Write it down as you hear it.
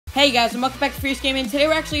Hey guys, and welcome back to Fierce Gaming. Today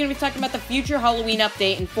we're actually going to be talking about the future Halloween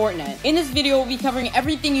update in Fortnite. In this video, we'll be covering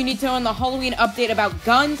everything you need to know on the Halloween update about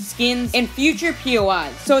guns, skins, and future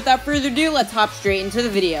POIs. So without further ado, let's hop straight into the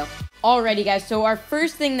video. Alrighty guys, so our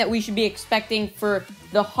first thing that we should be expecting for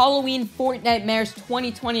the Halloween Fortnitemares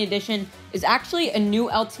 2020 edition is actually a new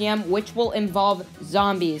LTM which will involve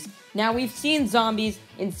zombies. Now, we've seen zombies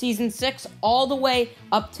in Season 6 all the way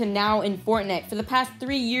up to now in Fortnite. For the past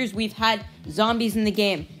 3 years, we've had zombies in the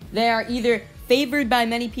game. They are either favored by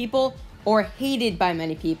many people or hated by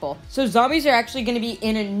many people. So zombies are actually going to be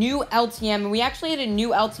in a new LTM, and we actually had a new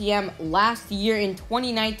LTM last year in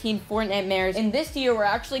 2019 Fortnitemares, and this year we're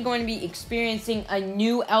actually going to be experiencing a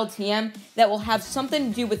new LTM that will have something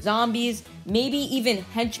to do with zombies, maybe even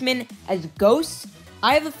henchmen as ghosts.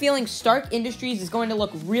 I have a feeling Stark Industries is going to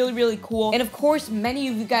look really cool. And of course, many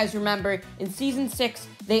of you guys remember in Season 6,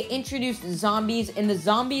 they introduced zombies, and the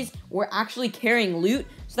zombies were actually carrying loot.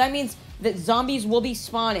 So that means that zombies will be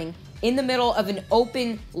spawning in the middle of an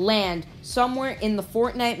open land somewhere in the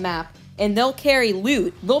Fortnite map, and they'll carry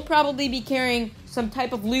loot. They'll probably be carrying some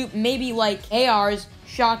type of loot, maybe like ARs,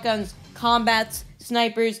 shotguns, combats,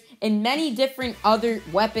 snipers, and many different other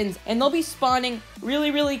weapons. And they'll be spawning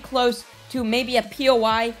really close to maybe a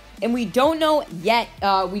POI, and we don't know yet.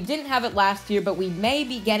 We didn't have it last year, but we may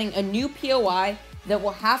be getting a new POI that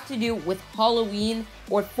will have to do with Halloween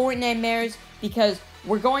or Fortnitemares, because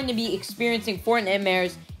we're going to be experiencing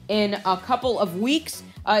Fortnitemares in a couple of weeks.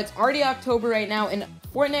 It's already October right now, and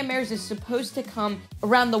Fortnitemares is supposed to come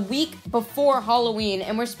around the week before Halloween,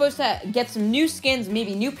 and we're supposed to get some new skins,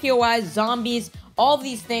 maybe new POIs, zombies, all of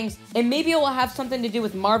these things, and maybe it will have something to do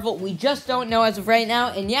with Marvel. We just don't know as of right now,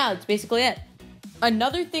 and yeah, that's basically it.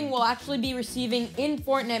 Another thing we'll actually be receiving in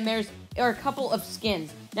Fortnitemares are a couple of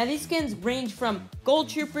skins. Now, these skins range from Gold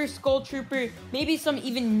Trooper, Skull Trooper, maybe some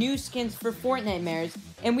even new skins for Fortnitemares,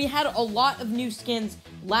 and we had a lot of new skins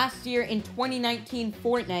last year in 2019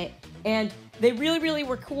 Fortnite, and they really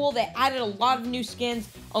were cool. They added a lot of new skins,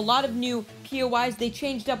 a lot of new POIs. They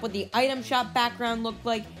changed up what the item shop background looked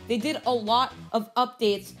like. They did a lot of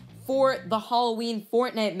updates for the Halloween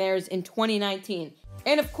Fortnitemares in 2019.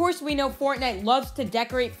 And of course, we know Fortnite loves to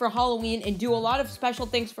decorate for Halloween and do a lot of special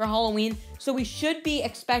things for Halloween, so we should be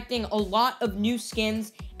expecting a lot of new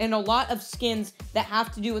skins and a lot of skins that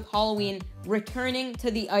have to do with Halloween returning to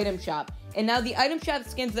the item shop. And now the item shop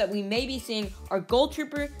skins that we may be seeing are Gold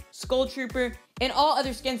Trooper, Skull Trooper, and all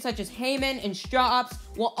other skins such as Heyman and Straw Ops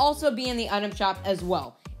will also be in the item shop as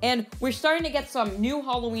well. And we're starting to get some new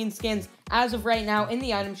Halloween skins as of right now in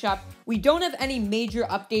the item shop. We don't have any major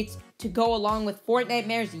updates to go along with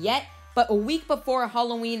Fortnitemares yet, but a week before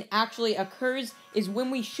Halloween actually occurs is when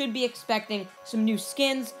we should be expecting some new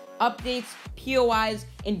skins, updates, POIs,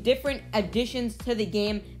 and different additions to the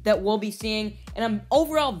game that we'll be seeing. And I'm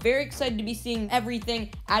overall very excited to be seeing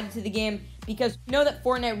everything added to the game, because we know that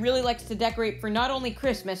Fortnite really likes to decorate for not only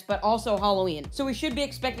Christmas, but also Halloween. So we should be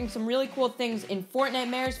expecting some really cool things in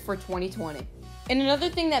Fortnitemares for 2020. And another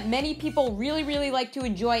thing that many people really like to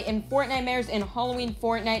enjoy in Fortnitemares and Halloween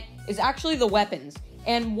Fortnite is actually the weapons.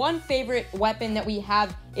 And one favorite weapon that we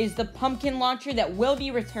have is the pumpkin launcher that will be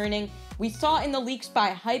returning. We saw in the leaks by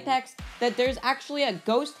Hypex that there's actually a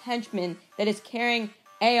ghost henchman that is carrying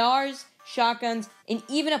ARs, shotguns, and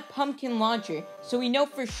even a pumpkin launcher. So we know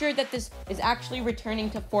for sure that this is actually returning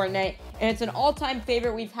to Fortnite, and it's an all-time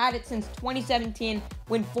favorite. We've had it since 2017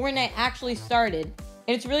 when Fortnite actually started.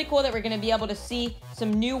 And it's really cool that we're going to be able to see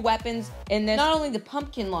some new weapons in this. Not only the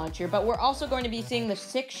pumpkin launcher, but we're also going to be seeing the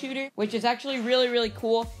 6-shooter, which is actually really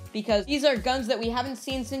cool, because these are guns that we haven't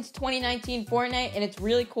seen since 2019 Fortnite, and it's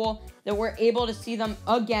really cool that we're able to see them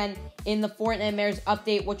again in the Fortnitemares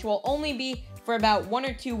update, which will only be for about 1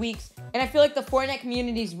 or 2 weeks. And I feel like the Fortnite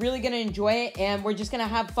community is really going to enjoy it, and we're just going to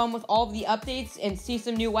have fun with all of the updates and see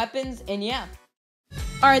some new weapons, and yeah.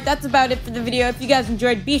 Alright, that's about it for the video. If you guys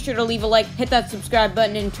enjoyed, be sure to leave a like, hit that subscribe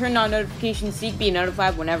button, and turn on notifications so you can be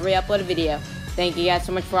notified whenever we upload a video. Thank you guys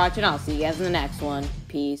so much for watching. I'll see you guys in the next one.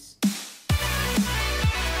 Peace.